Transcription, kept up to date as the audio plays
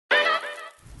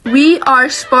We are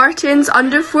Spartans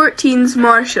U14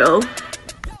 Marshall.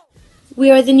 We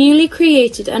are the newly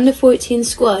created Under-14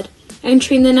 squad,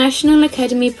 entering the National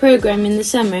Academy programme in the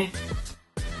summer.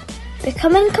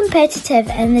 Becoming competitive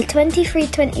in the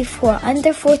 23-24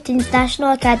 Under-14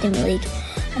 National Academy League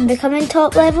and becoming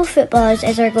top-level footballers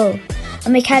is our goal,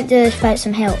 and we can't do this without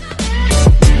some help.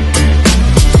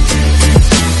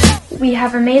 We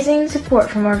have amazing support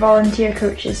from our volunteer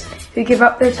coaches who give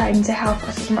up their time to help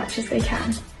us as much as they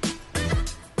can.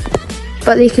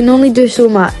 But they can only do so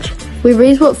much. We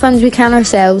raise what funds we can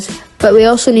ourselves, but we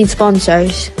also need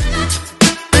sponsors.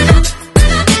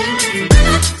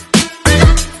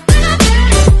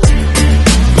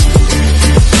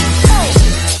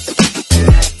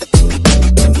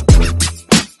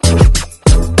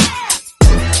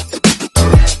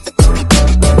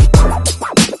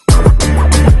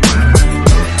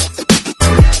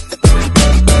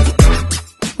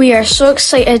 We are so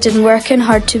excited and working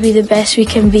hard to be the best we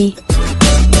can be.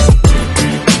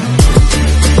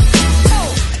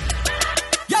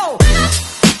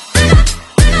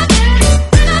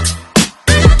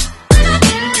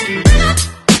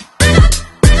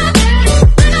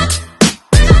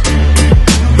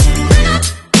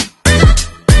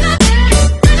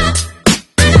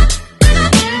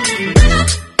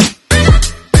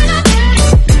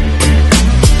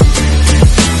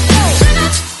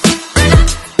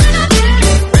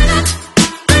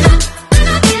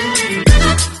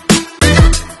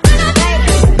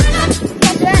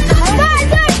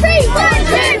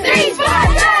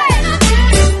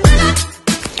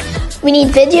 We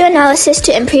need video analysis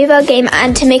to improve our game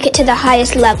and to make it to the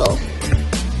highest level.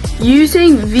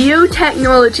 Using VO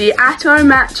technology at our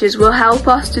matches will help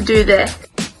us to do this.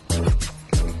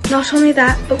 Not only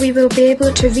that, but we will be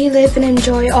able to relive and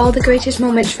enjoy all the greatest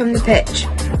moments from the pitch.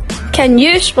 Can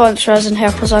you sponsor us and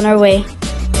help us on our way?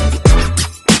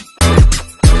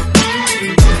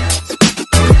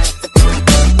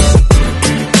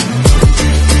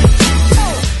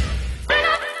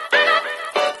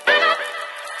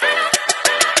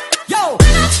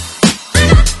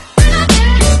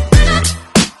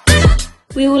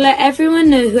 We will let everyone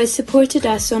know who has supported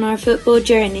us on our football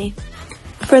journey.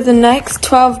 For the next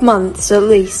 12 months at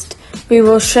least, we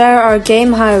will share our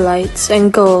game highlights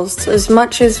and goals as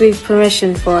much as we've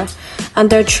permission for,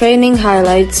 and our training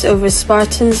highlights over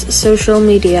Spartans social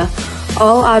media,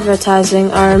 all advertising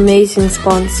our amazing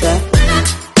sponsor.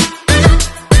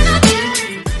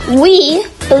 We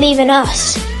believe in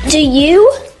us. Do you?